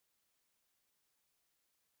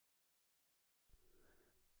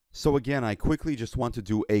So again, I quickly just want to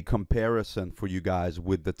do a comparison for you guys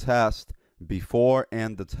with the test before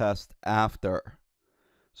and the test after.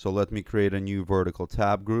 So let me create a new vertical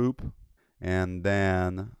tab group, and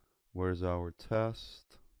then where's our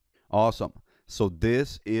test? Awesome. So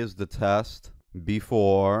this is the test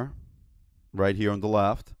before, right here on the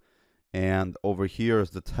left, and over here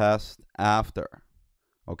is the test after.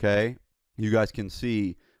 Okay, you guys can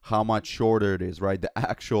see how much shorter it is, right? The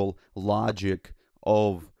actual logic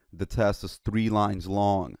of the test is 3 lines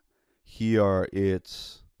long. Here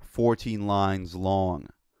it's 14 lines long,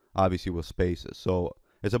 obviously with spaces. So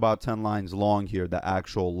it's about 10 lines long here, the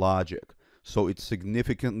actual logic. So it's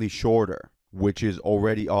significantly shorter, which is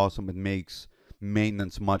already awesome. It makes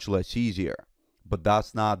maintenance much less easier. But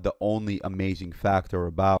that's not the only amazing factor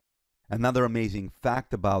about it. Another amazing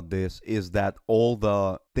fact about this is that all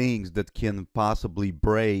the things that can possibly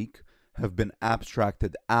break have been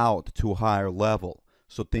abstracted out to a higher level.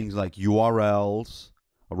 So things like URLs,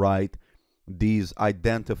 right? These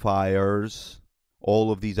identifiers,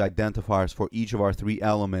 all of these identifiers for each of our 3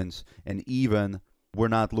 elements, and even we're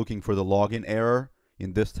not looking for the login error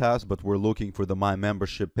in this test, but we're looking for the my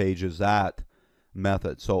membership pages at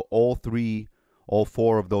method. So all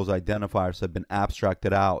 4 of those identifiers have been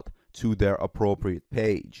abstracted out to their appropriate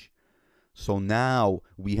page. So now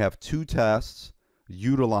we have 2 tests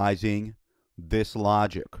utilizing this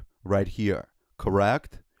logic right here,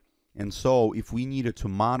 correct? And so if we needed to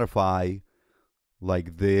modify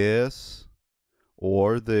like this,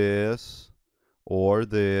 or this, or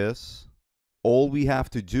this, all we have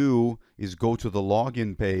to do is go to the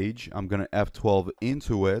login page. I'm going to F12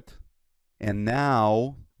 into it. And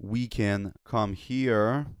now we can come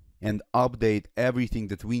here and update everything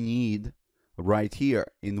that we need right here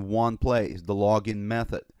in one place, the login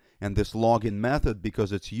method. And this login method,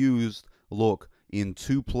 because it's used, look, in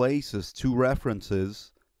 2 places, 2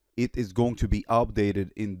 references, it is going to be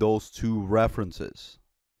updated in those 2 references.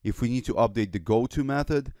 If we need to update the go-to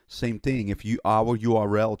method, same thing. If our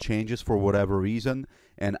URL changes for whatever reason,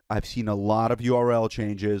 and I've seen a lot of URL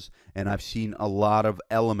changes, and I've seen a lot of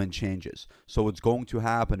element changes. So it's going to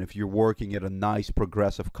happen if you're working at a nice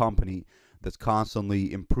progressive company that's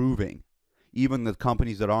constantly improving. Even the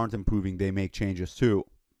companies that aren't improving, they make changes too.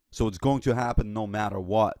 So it's going to happen no matter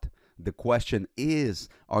what. The question is,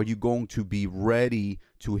 are you going to be ready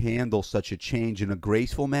to handle such a change in a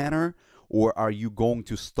graceful manner? Or are you going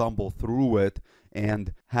to stumble through it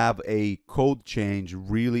and have a code change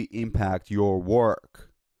really impact your work?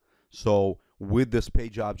 So with this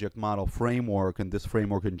page object model framework and this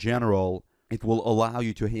framework in general, it will allow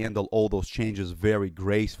you to handle all those changes very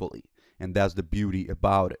gracefully. And that's the beauty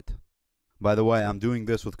about it. By the way, I'm doing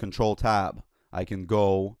this with Control Tab. I can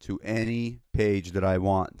go to any page that I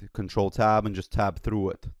want, Control Tab, and just tab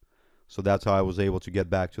through it. So that's how I was able to get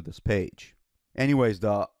back to this page. Anyways,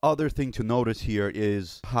 the other thing to notice here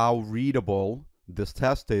is how readable this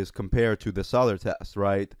test is compared to this other test,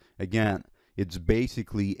 right? Again, it's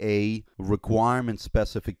basically a requirement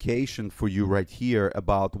specification for you right here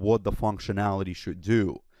about what the functionality should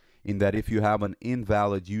do. In that if you have an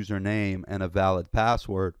invalid username and a valid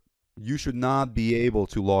password, you should not be able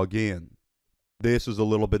to log in. This is a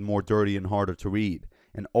little bit more dirty and harder to read.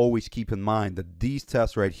 And always keep in mind that these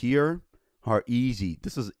tests right here are easy.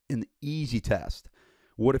 This is an easy test.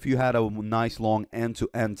 What if you had a nice long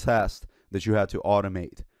end-to-end test that you had to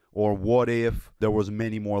automate? Or what if there was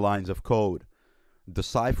many more lines of code?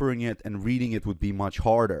 Deciphering it and reading it would be much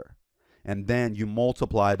harder. And then you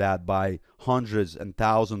multiply that by hundreds and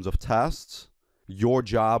thousands of tests, your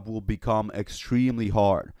job will become extremely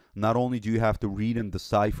hard. Not only do you have to read and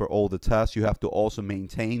decipher all the tests, you have to also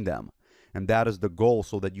maintain them. And that is the goal,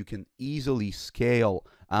 so that you can easily scale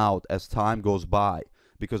out as time goes by.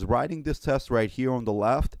 Because writing this test right here on the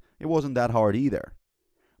left, it wasn't that hard either.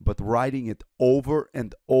 But writing it over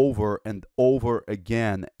and over and over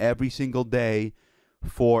again every single day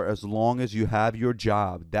for as long as you have your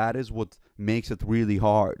job, that is what makes it really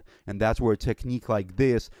hard. And that's where a technique like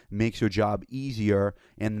this makes your job easier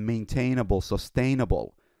and maintainable,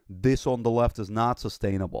 sustainable. This on the left is not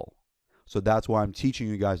sustainable. So that's why I'm teaching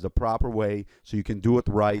you guys the proper way so you can do it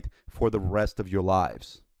right for the rest of your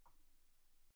lives.